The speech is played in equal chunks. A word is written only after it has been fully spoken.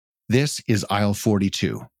This is Aisle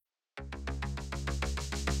 42.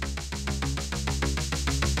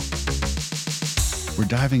 We're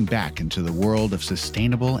diving back into the world of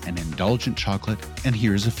sustainable and indulgent chocolate, and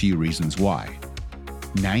here's a few reasons why.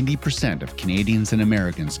 90% of Canadians and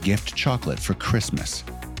Americans gift chocolate for Christmas.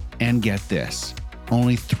 And get this,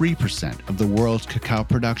 only 3% of the world's cacao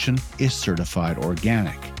production is certified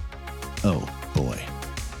organic. Oh boy.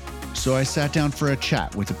 So I sat down for a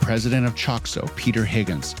chat with the president of Chocxo, Peter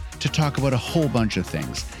Higgins, to talk about a whole bunch of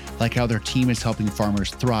things, like how their team is helping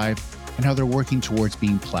farmers thrive and how they're working towards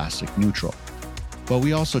being plastic neutral. But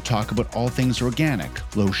we also talk about all things organic,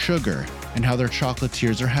 low sugar, and how their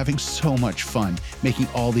chocolatiers are having so much fun making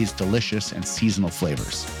all these delicious and seasonal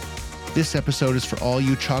flavors. This episode is for all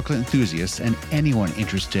you chocolate enthusiasts and anyone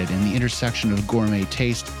interested in the intersection of gourmet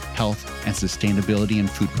taste, health, and sustainability in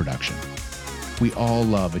food production. We all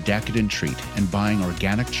love a decadent treat, and buying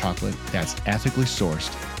organic chocolate that's ethically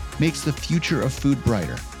sourced makes the future of food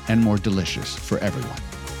brighter and more delicious for everyone.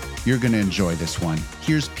 You're going to enjoy this one.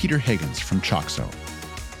 Here's Peter Higgins from Chocxo.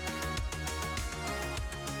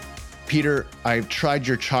 Peter, I tried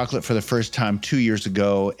your chocolate for the first time 2 years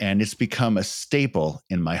ago, and it's become a staple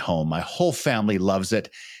in my home. My whole family loves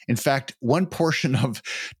it. In fact, one portion of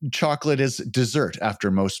chocolate is dessert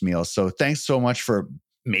after most meals. So thanks so much for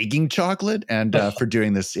making chocolate and for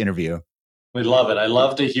doing this interview. We love it. I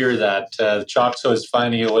love to hear that. Chocxo is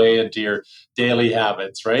finding a way into your daily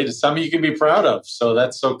habits, right? It's something you can be proud of. So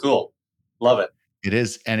that's so cool. Love it. It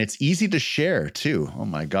is. And it's easy to share too. Oh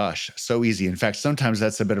my gosh. So easy. In fact, sometimes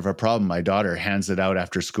that's a bit of a problem. My daughter hands it out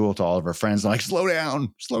after school to all of her friends. I'm like, slow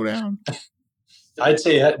down, slow down. I'd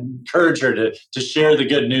say encourage her to share the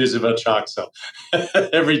good news about Chocxo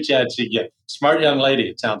every chance you get. Smart young lady,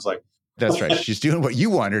 it sounds like. That's right. She's doing what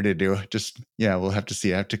you want her to do. We'll have to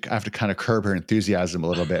see. I have to kind of curb her enthusiasm a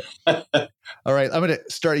little bit. All right. I'm going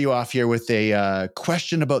to start you off here with a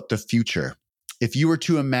question about the future. If you were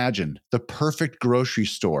to imagine the perfect grocery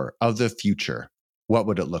store of the future, what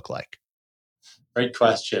would it look like? Great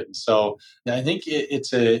question. So I think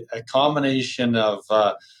it's a combination of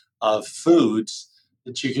foods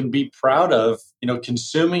that you can be proud of,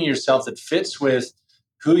 consuming yourself that fits with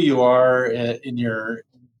who you are in your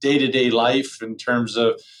day-to-day life, in terms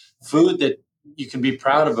of food that you can be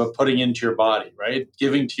proud of putting into your body, right?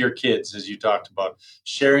 Giving to your kids, as you talked about,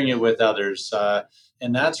 sharing it with others.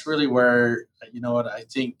 And that's really where, I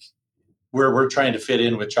think we're trying to fit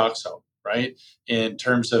in with Chocxo, right? In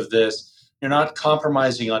terms of this, you're not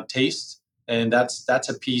compromising on taste. And that's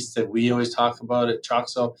a piece that we always talk about at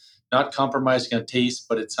Chocxo, not compromising on taste,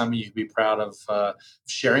 but it's something you can be proud of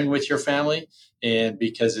sharing with your family. And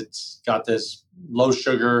because it's got this low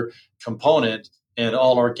sugar component and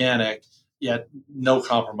all organic, yet no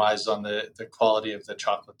compromise on the quality of the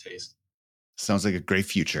chocolate taste. Sounds like a great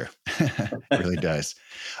future. Really does.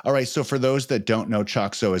 All right. So for those that don't know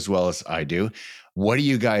Chocxo as well as I do, what do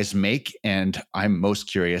you guys make? And I'm most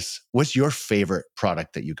curious, what's your favorite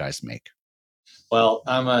product that you guys make? Well,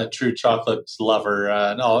 I'm a true chocolate lover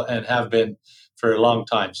and have been for a long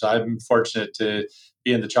time. So I'm fortunate to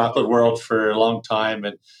be in the chocolate world for a long time.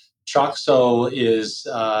 And Chocxo is,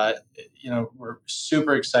 we're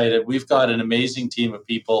super excited. We've got an amazing team of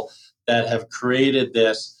people that have created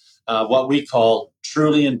this, what we call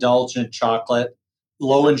truly indulgent chocolate,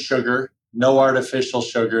 low in sugar, no artificial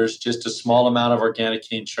sugars, just a small amount of organic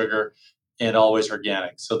cane sugar, and always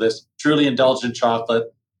organic. So this truly indulgent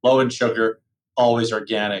chocolate, low in sugar, always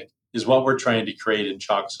organic, is what we're trying to create in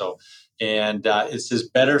Chocxo. And it's this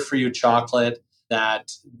better for you chocolate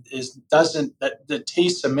that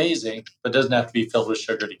tastes amazing, but doesn't have to be filled with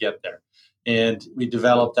sugar to get there. And we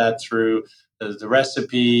developed that through the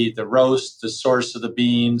recipe, the roast, the source of the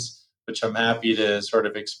beans, which I'm happy to sort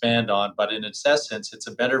of expand on. But in its essence, it's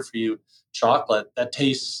a better for you chocolate that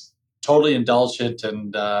tastes totally indulgent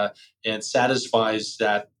and satisfies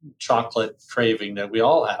that chocolate craving that we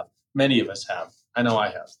all have. Many of us have. I know I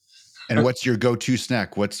have. And what's your go-to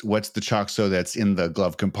snack? What's the Chocxo that's in the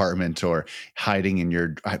glove compartment or hiding in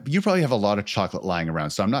you probably have a lot of chocolate lying around.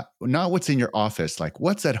 So I'm not what's in your office, like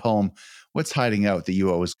what's at home, what's hiding out that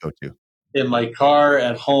you always go to? In my car,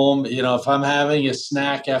 at home, if I'm having a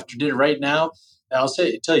snack after dinner right now,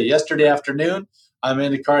 tell you, yesterday afternoon, I'm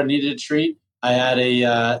in the car and needed a treat. I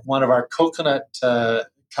had one of our coconut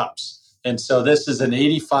cups. And so this is an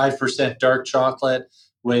 85% dark chocolate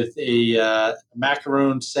with a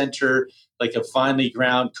macaroon center, like a finely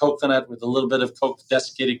ground coconut with a little bit of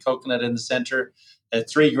desiccated coconut in the center, at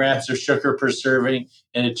 3 grams of sugar per serving.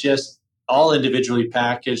 And it just all individually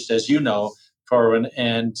packaged, as you know, Corwin.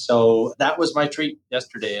 And so that was my treat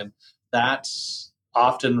yesterday. And that's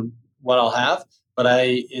often what I'll have.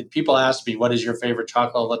 But people ask me, what is your favorite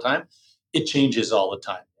chocolate all the time? It changes all the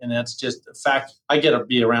time. And that's just a fact. I get to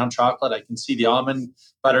be around chocolate. I can see the almond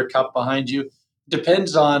butter cup behind you.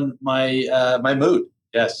 Depends on my mood.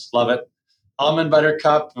 Yes, love it. Almond butter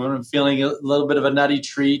cup when I'm feeling a little bit of a nutty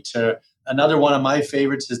treat. Another one of my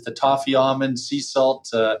favorites is the toffee almond sea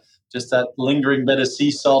salt, just that lingering bit of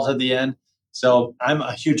sea salt at the end. So I'm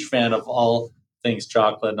a huge fan of all things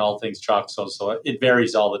chocolate and all things Chocxo. So it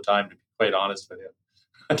varies all the time, to be quite honest with you.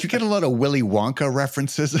 Do you get a lot of Willy Wonka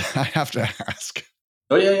references? I have to ask.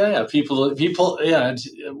 Oh yeah. People, yeah.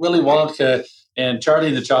 Willy Wonka and Charlie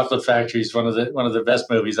and the Chocolate Factory is one of the best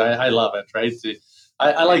movies. I love it. Right.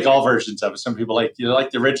 I like all versions of it. Some people like, you like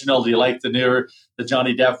the original. Do you like the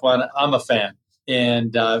Johnny Depp one? I'm a fan.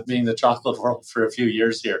 And being the chocolate world for a few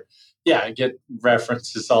years here, yeah, I get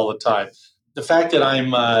references all the time. The fact that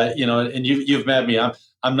I'm, and you've met me.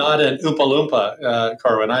 I'm not an Oompa Loompa,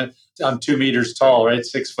 Corwin. I'm 2 meters tall, right,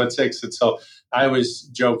 6'6", and so I always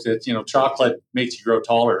joke that chocolate makes you grow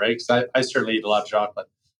taller, right? Because I certainly eat a lot of chocolate.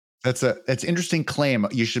 That's an interesting claim.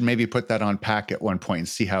 You should maybe put that on pack at one point and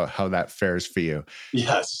see how that fares for you.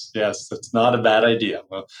 Yes, that's not a bad idea.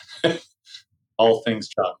 Well, all things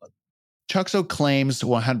chocolate. Chocxo claims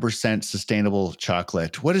 100% sustainable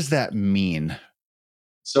chocolate. What does that mean?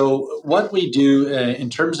 So what we do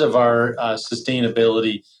in terms of our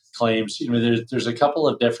sustainability claims, there's a couple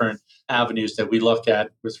of different avenues that we look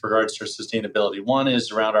at with regards to sustainability. One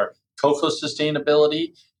is around our cocoa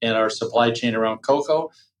sustainability and our supply chain around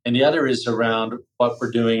cocoa, and the other is around what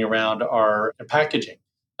we're doing around our packaging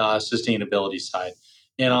sustainability side.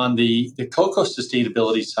 And on the cocoa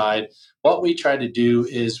sustainability side, what we try to do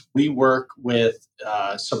is we work with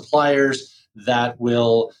suppliers that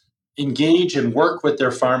will engage and work with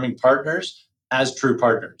their farming partners as true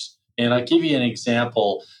partners. And I'll give you an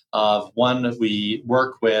example of one that we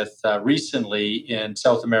work with recently in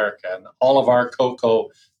South America. And all of our cocoa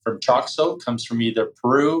from Chocxo comes from either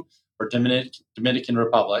Peru or Dominican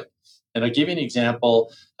Republic. And I'll give you an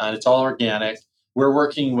example, and it's all organic. We're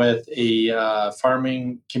working with a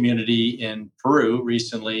farming community in Peru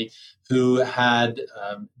recently who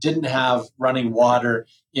didn't have running water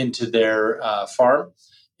into their farm,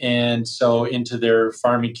 and so into their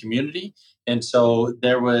farming community. And so they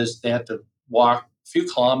had to walk a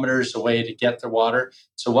few kilometers away to get their water.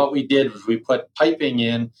 So what we did was we put piping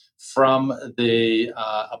in from a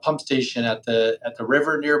pump station at the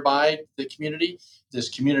river nearby the community. This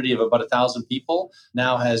community of about 1,000 people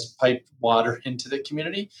now has piped water into the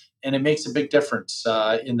community, and it makes a big difference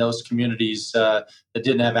in those communities that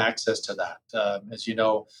didn't have access to that. As you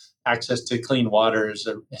know, access to clean water is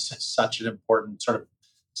such an important sort of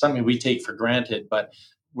something we take for granted, but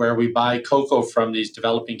where we buy cocoa from these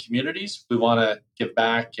developing communities, we want to give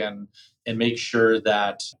back and make sure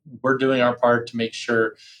that we're doing our part to make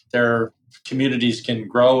sure their communities can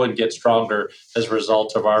grow and get stronger as a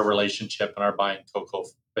result of our relationship and our buying cocoa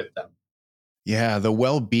with them. Yeah, the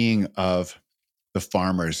well-being of the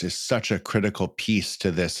farmers is such a critical piece to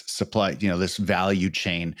this supply, this value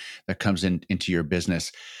chain that comes into your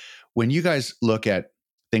business. When you guys look at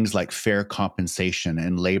things like fair compensation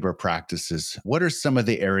and labor practices, what are some of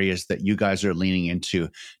the areas that you guys are leaning into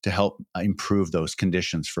to help improve those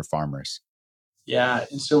conditions for farmers? Yeah,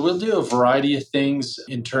 and so we'll do a variety of things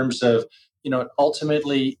in terms of,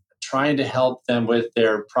 ultimately trying to help them with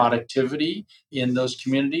their productivity in those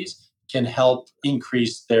communities can help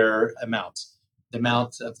increase their amounts, the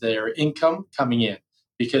amount of their income coming in.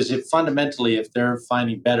 Because if they're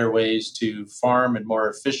finding better ways to farm and more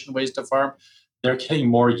efficient ways to farm, they're getting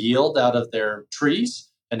more yield out of their trees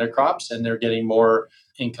and their crops, and they're getting more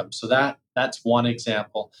income. So that's one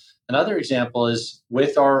example. Another example is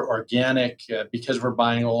with our organic, because we're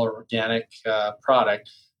buying all organic product,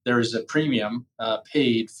 there is a premium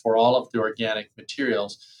paid for all of the organic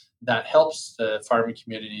materials that helps the farming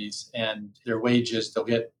communities and their wages. They'll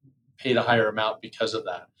get paid a higher amount because of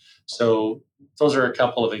that. So those are a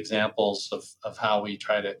couple of examples of how we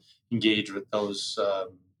try to engage with those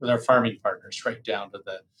with our farming partners right down to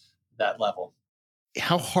that level.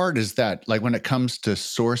 How hard is that? Like when it comes to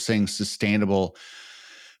sourcing sustainable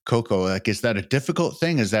cocoa, like is that a difficult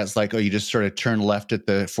thing? Is that like, oh, you just sort of turn left at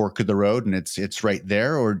the fork of the road and it's right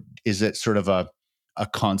there? Or is it sort of a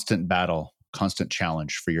constant battle, constant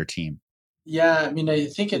challenge for your team? Yeah, I mean, I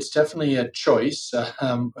think it's definitely a choice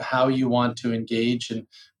how you want to engage and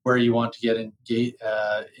where you want to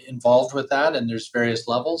involved with that. And there's various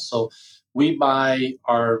levels. So we buy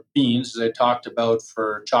our beans, as I talked about,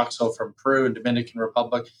 for Chocxo from Peru and Dominican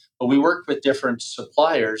Republic, but we work with different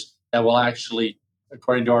suppliers that will actually,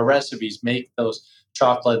 according to our recipes, make those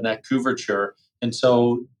chocolate and that couverture. And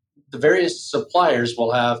so the various suppliers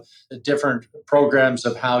will have different programs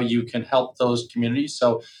of how you can help those communities.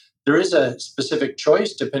 So there is a specific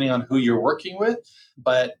choice depending on who you're working with,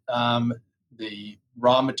 but the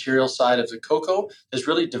raw material side of the cocoa has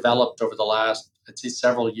really developed over the last, I'd say,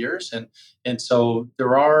 several years, and so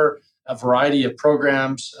there are a variety of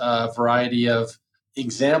programs, a variety of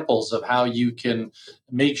examples of how you can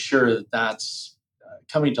make sure that that's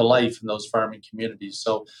coming to life in those farming communities.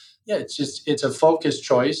 So yeah, it's a focused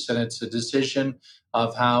choice, and it's a decision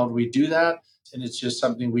of how we do that, and it's just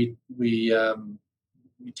something we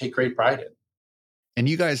take great pride in. And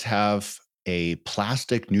you guys have a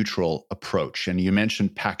plastic neutral approach. And you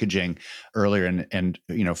mentioned packaging earlier. And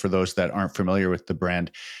for those that aren't familiar with the brand,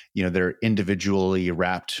 they're individually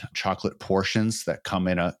wrapped chocolate portions that come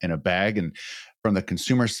in a bag. And from the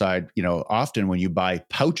consumer side, often when you buy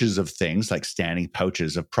pouches of things like standing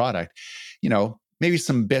pouches of product, maybe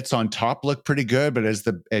some bits on top look pretty good, but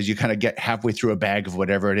as you kind of get halfway through a bag of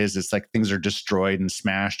whatever it is, it's like things are destroyed and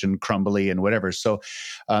smashed and crumbly and whatever. So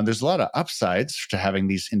there's a lot of upsides to having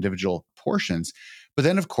these individual portions. But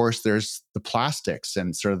then, of course, there's the plastics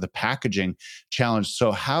and sort of the packaging challenge.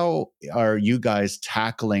 So how are you guys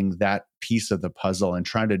tackling that piece of the puzzle and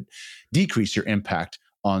trying to decrease your impact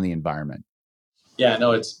on the environment? Yeah,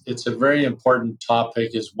 no, it's a very important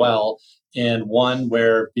topic as well, and one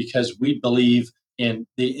where, because we believe in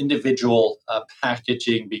the individual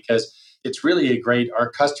packaging, because it's really a great.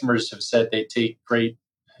 Our customers have said they take great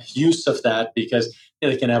use of that because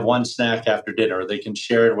they can have one snack after dinner, or they can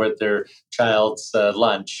share it with their child's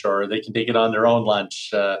lunch, or they can take it on their own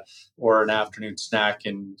lunch, or an afternoon snack,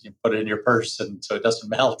 and you put it in your purse, and so it doesn't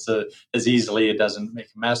melt as easily. It doesn't make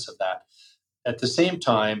a mess of that. At the same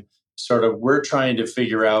time, sort of we're trying to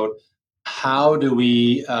figure out how do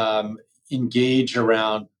we engage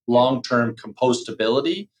around long-term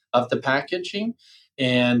compostability of the packaging,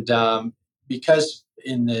 and because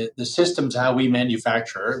in the systems how we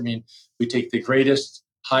manufacture, I mean, we take the greatest,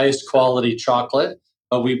 highest quality chocolate,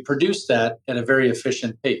 but we produce that at a very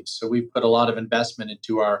efficient pace. So we put a lot of investment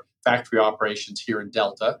into our factory operations here in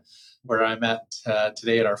Delta, where I'm at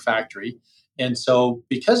today at our factory. And so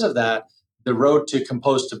because of that, the road to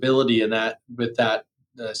compostability and that with that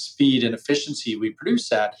the speed and efficiency we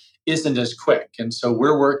produce at isn't as quick. And so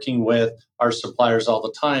we're working with our suppliers all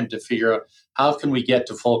the time to figure out how can we get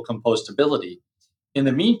to full compostability. In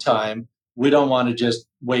the meantime, we don't want to just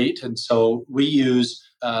wait, and so we use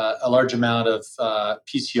a large amount of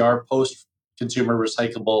PCR, post consumer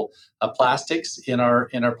recyclable plastics in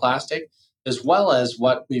our plastic, as well as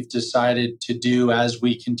what we've decided to do as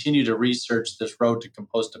we continue to research this road to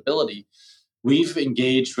compostability. We've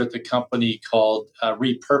engaged with a company called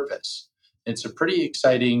Repurpose. It's a pretty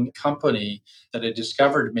exciting company that I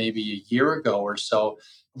discovered maybe a year ago or so.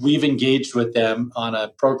 We've engaged with them on a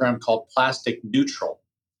program called Plastic Neutral.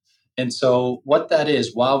 And so, what that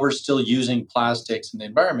is, while we're still using plastics in the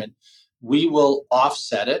environment, we will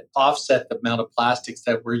offset the amount of plastics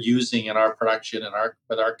that we're using in our production and our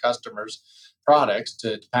with our customers' products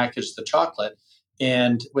to package the chocolate.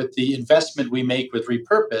 And with the investment we make with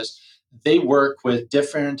Repurpose, they work with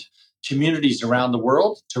different communities around the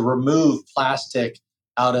world to remove plastic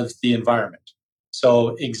out of the environment.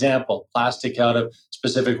 So, example, plastic out of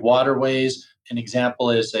specific waterways. An example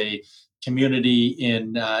is a community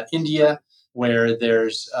in India where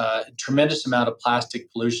there's a tremendous amount of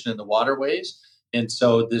plastic pollution in the waterways. And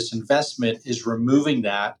so this investment is removing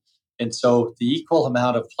that. And so the equal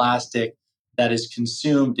amount of plastic that is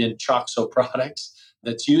consumed in Chocxo products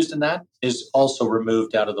that's used in that is also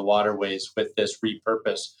removed out of the waterways with this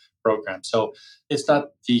repurpose program. So it's not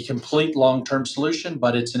the complete long term solution,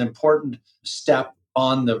 but it's an important step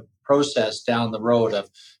on the process down the road of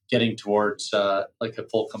getting towards like a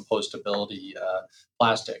full compostability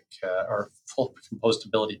plastic or full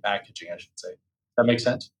compostability packaging, I should say. That makes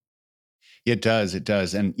sense? It does. It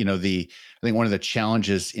does. And, I think one of the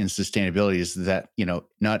challenges in sustainability is that,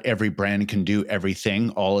 not every brand can do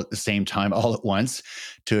everything all at the same time, all at once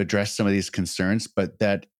to address some of these concerns, but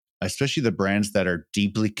that especially the brands that are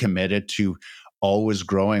deeply committed to always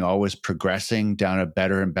growing, always progressing down a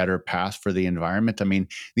better and better path for the environment. I mean,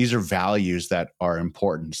 these are values that are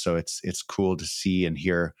important. So it's cool to see and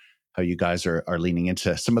hear how you guys are leaning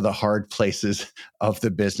into some of the hard places of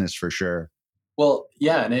the business for sure. Well,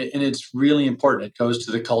 yeah, and it's really important. It goes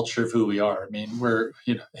to the culture of who we are. I mean, we're,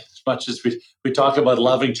 as much as we talk about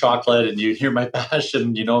loving chocolate, and you hear my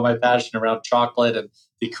passion, my passion around chocolate and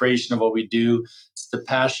the creation of what we do. It's the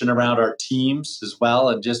passion around our teams as well,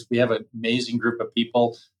 and just we have an amazing group of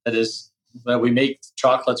people that we make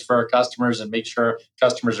chocolates for our customers and make sure our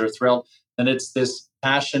customers are thrilled. And it's this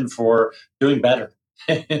passion for doing better.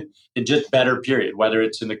 in just better, period, whether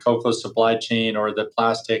it's in the cocoa supply chain or the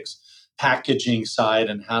plastics packaging side,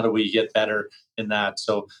 and how do we get better in that.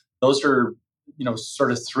 So those are,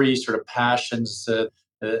 sort of three sort of passions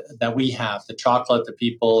that we have: the chocolate, the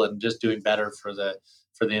people, and just doing better for the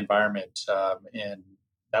environment, and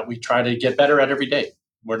that we try to get better at every day.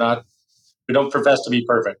 We don't profess to be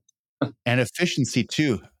perfect. And efficiency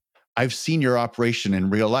too. I've seen your operation in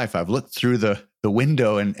real life. I've looked through the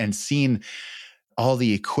window and seen all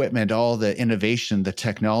the equipment, all the innovation, the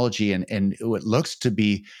technology, and what looks to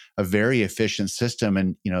be a very efficient system.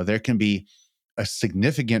 And there can be a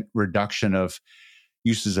significant reduction of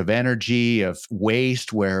uses of energy, of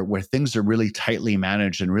waste, where things are really tightly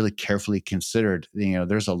managed and really carefully considered.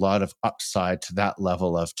 There's a lot of upside to that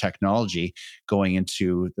level of technology going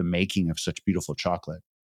into the making of such beautiful chocolate.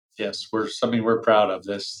 Yes, we're proud of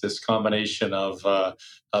this combination of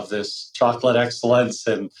this chocolate excellence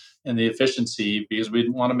and the efficiency, because we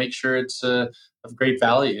want to make sure it's of great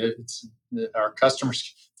value. It's our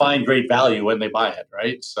customers find great value when they buy it,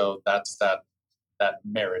 right? So that's that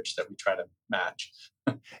marriage that we try to match.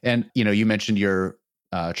 And you mentioned your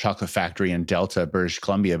chocolate factory in Delta, British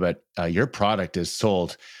Columbia, but your product is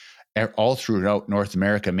sold all throughout North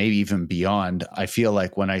America, maybe even beyond. I feel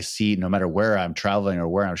like when I see, no matter where I'm traveling or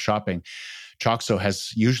where I'm shopping, Chocxo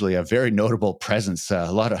has usually a very notable presence.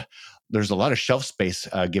 There's a lot of shelf space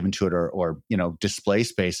given to it, or display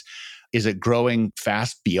space. Is it growing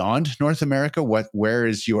fast beyond North America? Where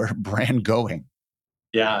is your brand going?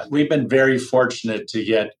 Yeah, we've been very fortunate to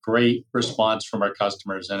get great response from our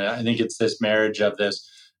customers. And I think it's this marriage of this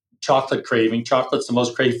chocolate craving. Chocolate's the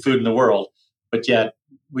most craved food in the world, but yet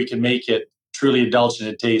we can make it truly indulgent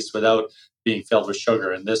in taste without being filled with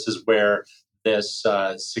sugar. And this is where this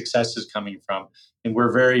success is coming from. And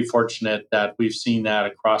we're very fortunate that we've seen that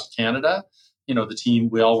across Canada. The team,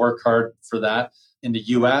 we all work hard for that. In the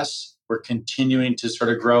US, we're continuing to sort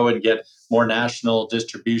of grow and get more national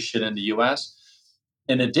distribution in the US.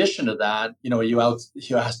 In addition to that, you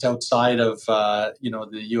asked outside of the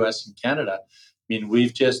U.S. and Canada. I mean,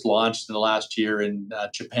 we've just launched in the last year in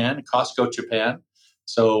Japan, Costco Japan.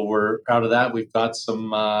 So we're proud of that. We've got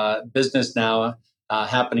some business now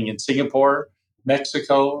happening in Singapore,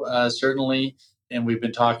 Mexico, certainly, and we've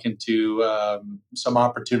been talking to some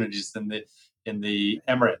opportunities in the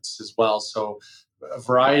Emirates as well. So a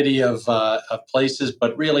variety of places,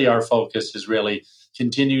 but really our focus is really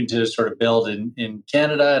continuing to sort of build in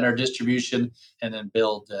Canada and our distribution, and then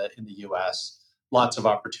build in the US. Lots of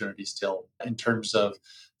opportunities still in terms of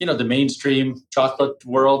the mainstream chocolate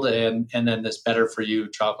world, and then this better for you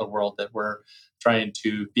chocolate world that we're trying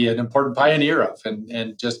to be an important pioneer of,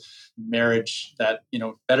 and just marriage that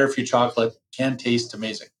better for you chocolate can taste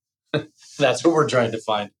amazing. That's what we're trying to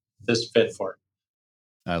find this fit for.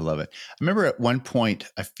 I love it. I remember at one point,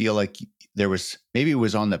 I feel like there was, maybe it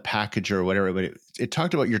was on the package or whatever, but it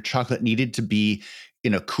talked about your chocolate needed to be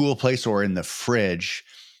in a cool place or in the fridge.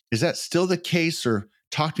 Is that still the case? Or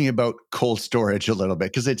talk to me about cold storage a little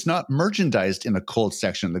bit, because it's not merchandised in a cold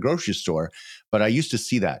section in the grocery store, but I used to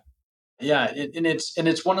see that. Yeah, and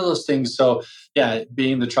it's one of those things. So yeah,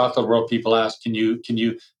 being the chocolate world, people ask, can you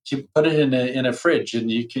put it in a fridge,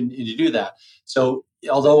 and you do that. So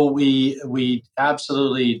although we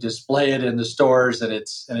absolutely display it in the stores, and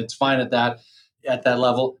it's fine at that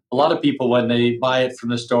level, a lot of people, when they buy it from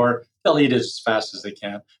the store, they'll eat it as fast as they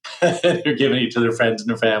can. They're giving it to their friends and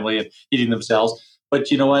their family and eating themselves. But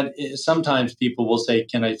you know what? Sometimes people will say,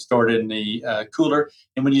 "Can I store it in the cooler?"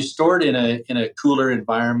 And when you store it in a cooler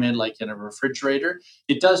environment, like in a refrigerator,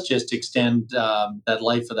 it does just extend that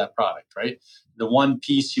life of that product, right? The one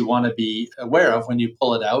piece you want to be aware of when you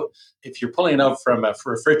pull it out, if you're pulling it out from a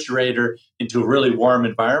refrigerator into a really warm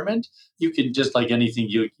environment, you can, just like anything,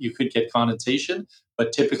 you could get condensation.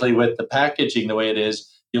 But typically with the packaging the way it is,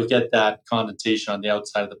 you'll get that condensation on the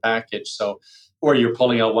outside of the package. So, or you're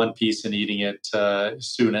pulling out one piece and eating it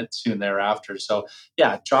soon thereafter. So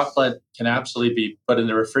yeah, chocolate can absolutely be put in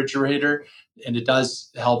the refrigerator, and it does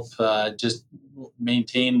help just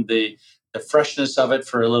maintain the freshness of it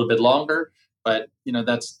for a little bit longer. But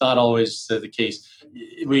that's not always the case.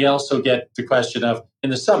 We also get the question of, in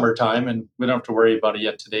the summertime, and we don't have to worry about it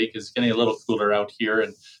yet today because it's getting a little cooler out here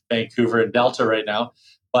in Vancouver and Delta right now.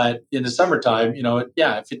 But in the summertime,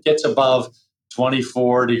 yeah, if it gets above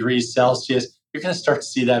 24 degrees Celsius, you're going to start to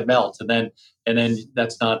see that melt, and then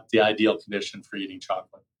that's not the ideal condition for eating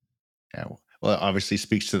chocolate. Yeah. Well, it obviously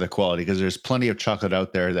speaks to the quality because there's plenty of chocolate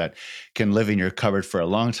out there that can live in your cupboard for a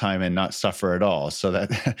long time and not suffer at all. So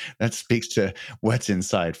that that speaks to what's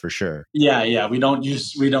inside for sure. Yeah, yeah, we don't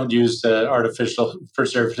use artificial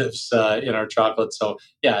preservatives in our chocolate. So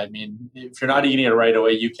yeah, I mean, if you're not eating it right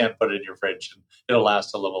away, you can't put it in your fridge, and it'll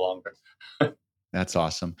last a little longer. That's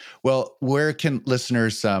awesome. Well, where can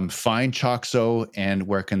listeners find Chocxo and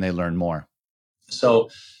where can they learn more? So,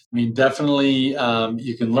 I mean, definitely,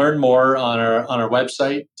 you can learn more on our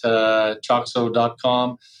website,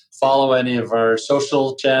 chocxo.com. Follow any of our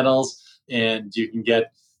social channels, and you can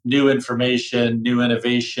get new information, new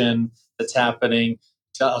innovation that's happening.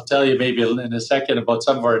 So I'll tell you maybe in a second about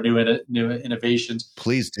some of our new innovations.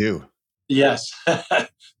 Please do. Yes,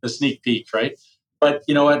 the sneak peek, right? But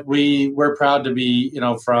you know what? We're proud to be,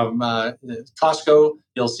 from Costco.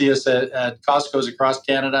 You'll see us at Costco's across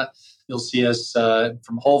Canada. You'll see us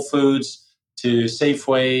from Whole Foods to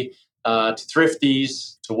Safeway to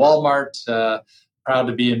Thrifties to Walmart. Proud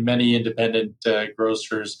to be in many independent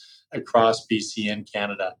grocers across BC and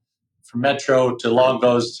Canada, from Metro to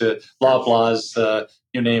Longos to Loblaws,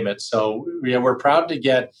 you name it. So yeah, we're proud to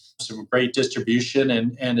get some great distribution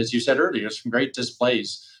and as you said earlier, some great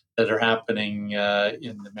displays that are happening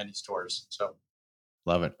in the many stores. So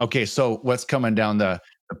Love it. Okay, so what's coming down the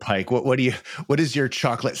pike? What is your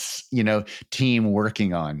chocolate, team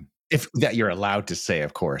working on? If that you're allowed to say,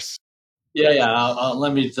 of course. yeah, yeah.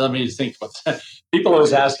 Let me think about that. People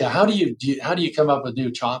always ask, how do you come up with new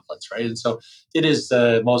chocolates, right? And so it is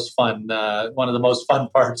the most fun, one of the most fun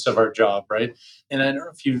parts of our job, right? And I don't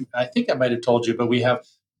know if I think I might have told you, but we have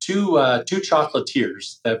two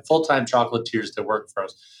chocolatiers, that full time chocolatiers that work for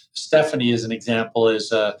us. Stephanie, as an example,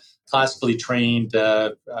 is a classically trained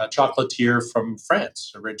chocolatier from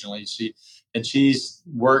France originally. She's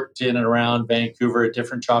worked in and around Vancouver at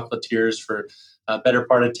different chocolatiers for better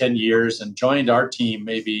part of 10 years and joined our team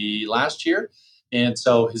maybe last year. And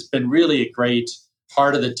so has been really a great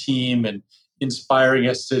part of the team and inspiring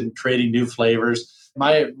us in creating new flavors.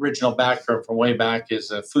 My original background from way back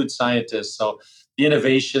is a food scientist. So the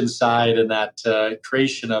innovation side and that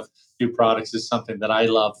creation of new products is something that I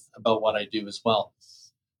love about what I do as well.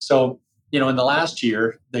 So, in the last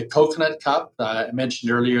year, the coconut cup, I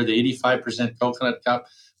mentioned earlier, the 85% coconut cup,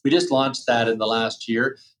 we just launched that in the last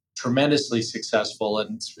year. Tremendously successful.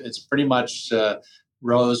 And it's pretty much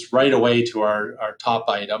rose right away to our top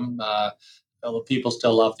item. People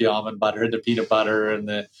still love the almond butter, the peanut butter, and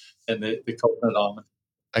the coconut almond.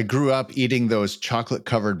 I grew up eating those chocolate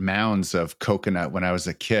covered mounds of coconut when I was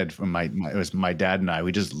a kid. When it was my dad and I,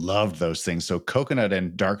 we just loved those things. So coconut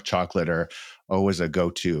and dark chocolate are always a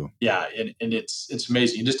go-to. Yeah, and it's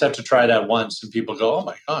amazing. You just have to try that once, and people go, "Oh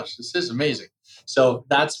my gosh, this is amazing!" So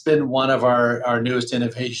that's been one of our newest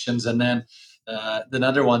innovations, and then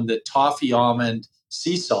another one, the toffee almond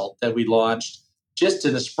sea salt that we launched just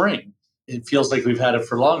in the spring. It feels like we've had it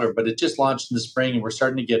for longer, but it just launched in the spring, and we're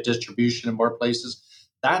starting to get distribution in more places.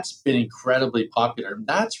 That's been incredibly popular. And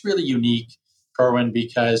that's really unique, Corwin,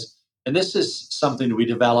 because and this is something we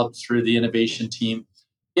developed through the innovation team.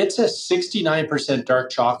 It's a 69%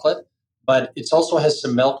 dark chocolate, but it also has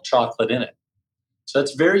some milk chocolate in it. So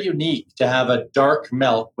it's very unique to have a dark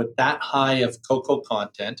milk with that high of cocoa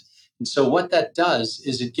content. And so what that does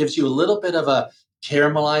is it gives you a little bit of a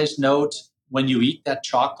caramelized note when you eat that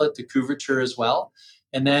chocolate, the couverture as well.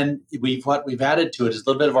 And then what we've added to it is a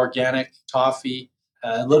little bit of organic toffee,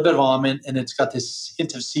 a little bit of almond, and it's got this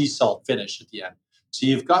hint of sea salt finish at the end. So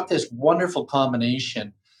you've got this wonderful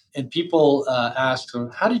combination. And people ask,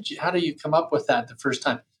 how do you come up with that the first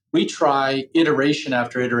time? We try iteration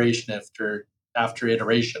after iteration after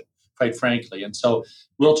iteration, quite frankly. And so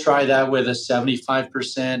we'll try that with a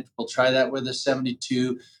 75%. We'll try that with a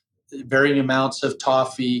 72, varying amounts of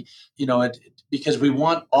toffee, because we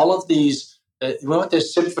want all of these, we want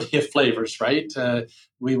this symphony of flavors, right?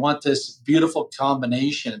 We want this beautiful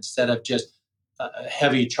combination instead of just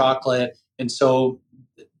heavy chocolate. And so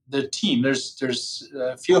the team, there's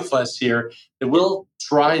a few of us here that will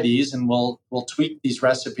try these and we'll tweak these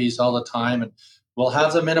recipes all the time, and we'll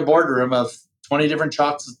have them in a boardroom of 20 different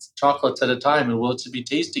chocolates at a time, and we'll be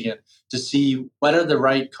tasting it to see what are the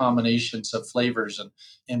right combinations of flavors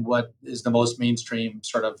and what is the most mainstream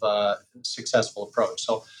sort of successful approach.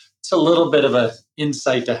 So it's a little bit of an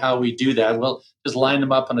insight to how we do that. We'll just line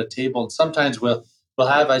them up on a table, and sometimes we'll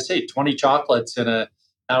have, I say, 20 chocolates in an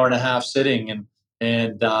hour and a half sitting,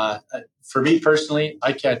 and for me personally,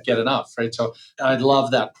 I can't get enough, right? So I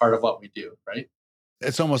love that part of what we do, right?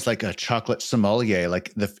 It's almost like a chocolate sommelier.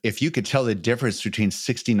 Like if you could tell the difference between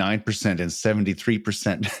 69% and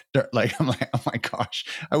 73%, like I'm like, oh my gosh,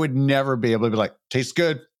 I would never be able to be like, tastes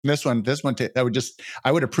good. This one,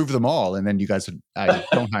 I would approve them all. And then you guys would,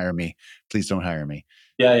 don't hire me. Please don't hire me.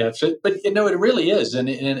 Yeah. So, but it really is. And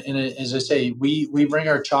as I say, we bring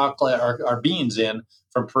our chocolate, our beans in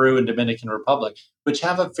from Peru and Dominican Republic, which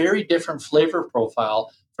have a very different flavor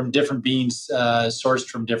profile from different beans sourced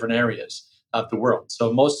from different areas of the world.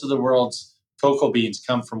 So most of the world's cocoa beans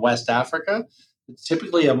come from West Africa. It's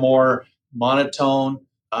typically a more monotone,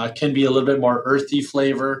 can be a little bit more earthy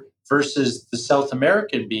flavor versus the South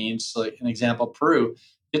American beans, like an example, Peru.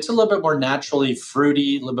 It's a little bit more naturally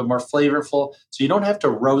fruity, a little bit more flavorful. So you don't have to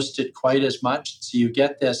roast it quite as much. So you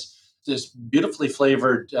get this beautifully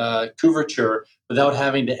flavored couverture without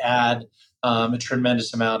having to add a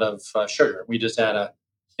tremendous amount of sugar. We just add a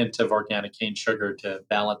hint of organic cane sugar to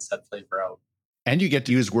balance that flavor out. And you get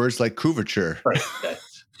to use words like couverture. Right.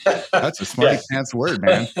 That's a smarty pants word,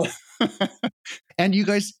 man. And you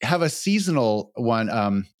guys have a seasonal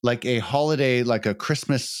one, like a holiday, like a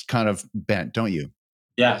Christmas kind of bent, don't you?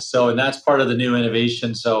 Yeah. So, and that's part of the new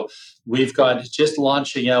innovation. So we've got just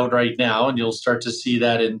launching out right now, and you'll start to see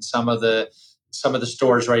that in some of the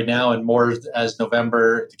stores right now, and more as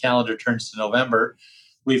the calendar turns to November.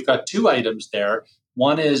 We've got two items there.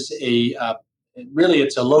 One is really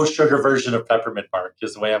it's a low sugar version of peppermint bark,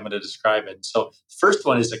 is the way I'm going to describe it. So the first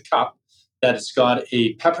one is a cup that it's got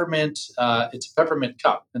a peppermint. It's a peppermint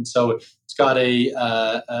cup, and so it's got a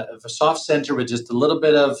soft center with just a little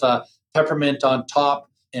bit of peppermint on top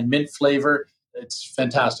and mint flavor. It's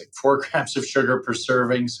fantastic. 4 grams of sugar per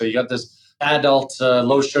serving. So you got this adult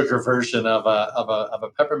low sugar version of a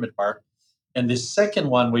peppermint bark. And the second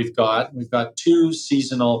one we've got 2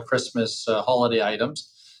 seasonal Christmas holiday items,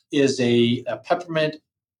 is a peppermint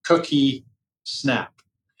cookie snap,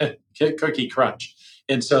 cookie crunch.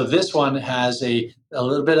 And so this one has a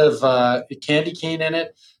little bit of candy cane in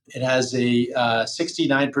it. It has a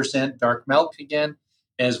 69% dark milk again.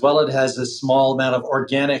 As well, it has a small amount of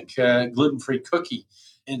organic gluten-free cookie.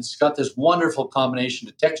 And it's got this wonderful combination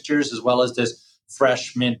of textures as well as this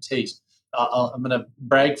fresh mint taste. I'm going to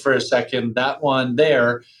brag for a second. That one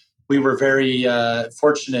there, we were very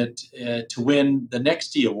fortunate to win the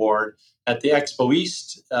Nexty Award at the Expo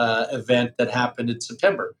East event that happened in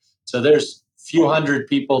September. So there's a few hundred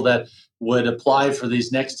people that would apply for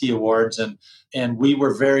these Nexty Awards, and we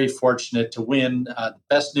were very fortunate to win the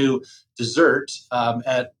best new dessert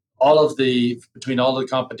at between all the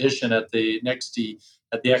competition at the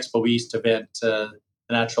Expo East event, the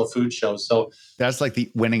Natural Food Show. So that's like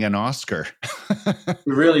the winning an Oscar. It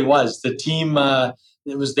really was. The team that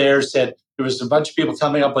was there said there was a bunch of people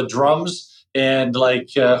coming up with drums and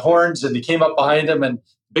horns, and they came up behind them, and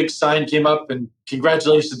big sign came up, and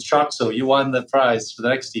congratulations, Chocxo, you won the prize for the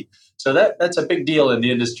Nexty. So that's a big deal in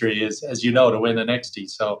the industry, as you know, to win the Nexty.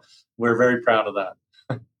 So we're very proud of that.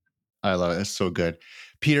 I love it. It's so good.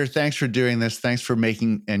 Peter, thanks for doing this. Thanks for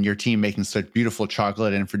and your team making such beautiful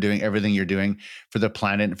chocolate, and for doing everything you're doing for the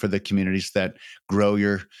planet and for the communities that grow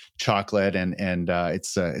your chocolate. And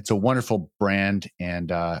it's a wonderful brand.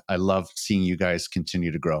 And I love seeing you guys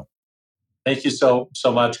continue to grow. Thank you so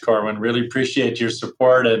much, Corwin. Really appreciate your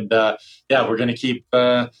support. And we're going to keep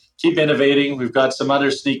innovating. We've got some other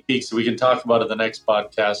sneak peeks that we can talk about in the next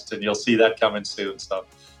podcast, and you'll see that coming soon. So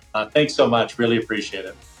thanks so much. Really appreciate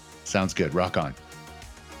it. Sounds good. Rock on.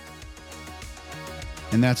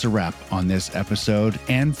 And that's a wrap on this episode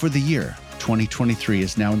and for the year. 2023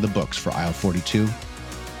 is now in the books for Aisle 42.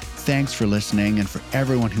 Thanks for listening, and for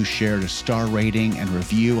everyone who shared a star rating and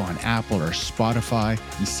review on Apple or Spotify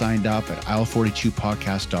and signed up at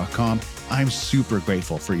aisle42podcast.com. I'm super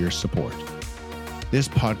grateful for your support. This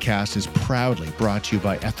podcast is proudly brought to you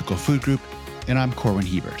by Ethical Food Group, and I'm Corwin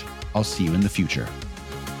Hebert. I'll see you in the future.